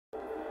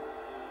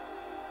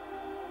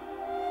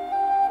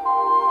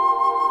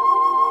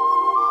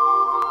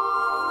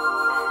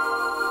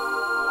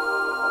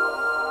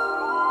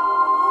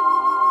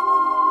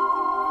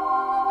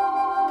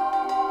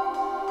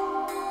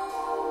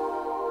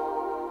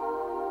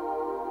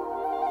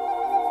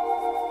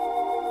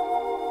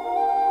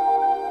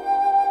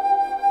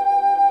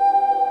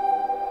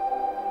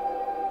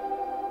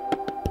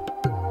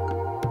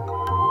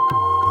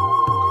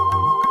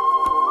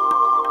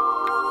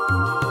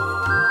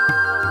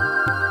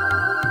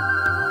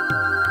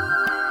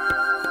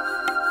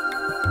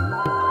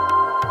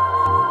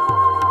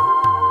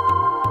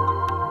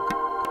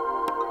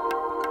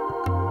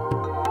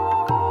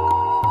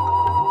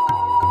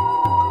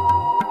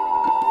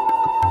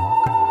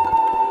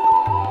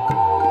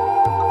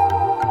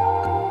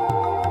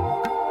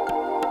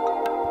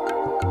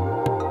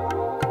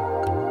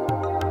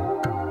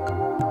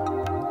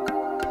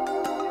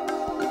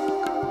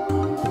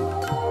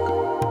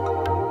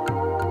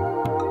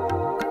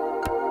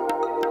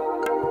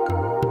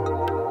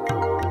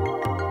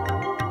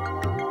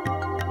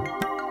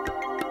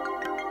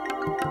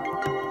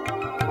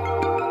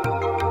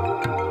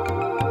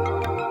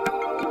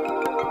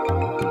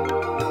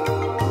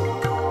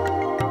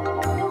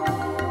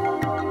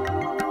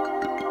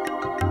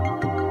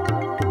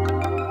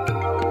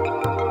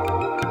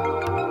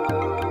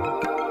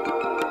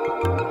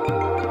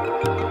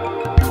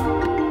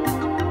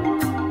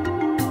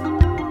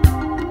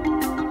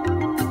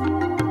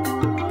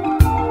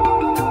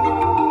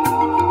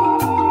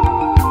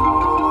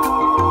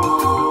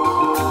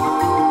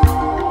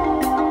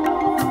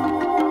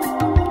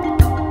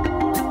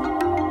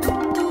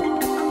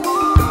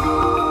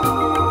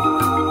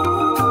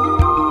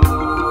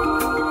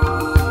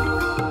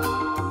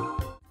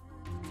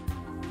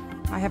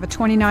I have a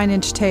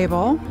 29-inch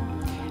table.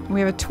 We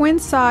have a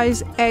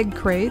twin-size egg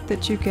crate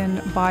that you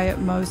can buy at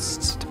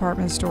most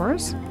department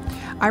stores.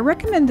 I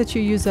recommend that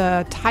you use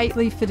a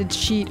tightly fitted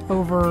sheet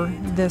over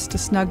this to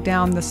snug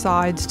down the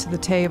sides to the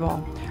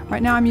table.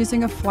 Right now I'm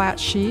using a flat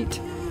sheet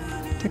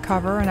to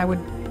cover, and I would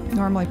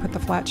normally put the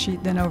flat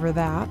sheet then over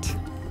that.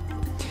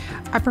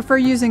 I prefer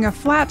using a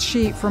flat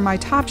sheet for my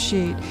top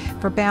sheet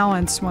for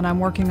balance when I'm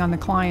working on the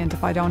client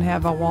if I don't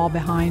have a wall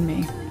behind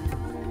me.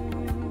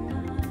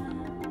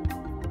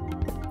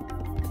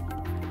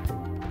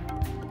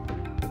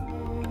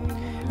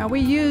 Now we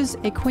use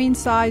a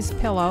queen-size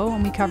pillow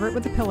and we cover it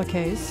with a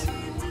pillowcase.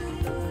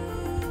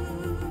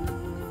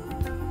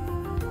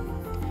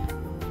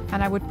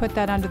 And I would put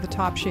that under the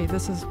top sheet.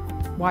 This is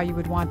why you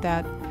would want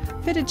that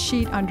fitted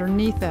sheet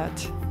underneath it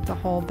to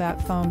hold that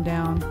foam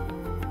down.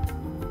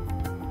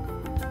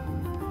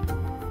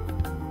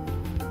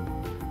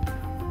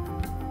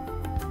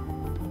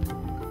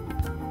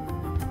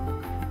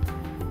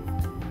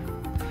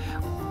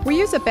 We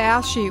use a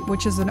bath sheet,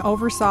 which is an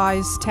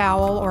oversized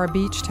towel or a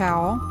beach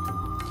towel.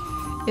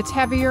 It's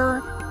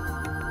heavier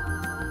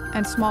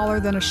and smaller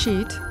than a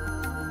sheet,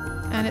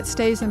 and it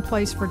stays in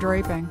place for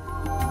draping.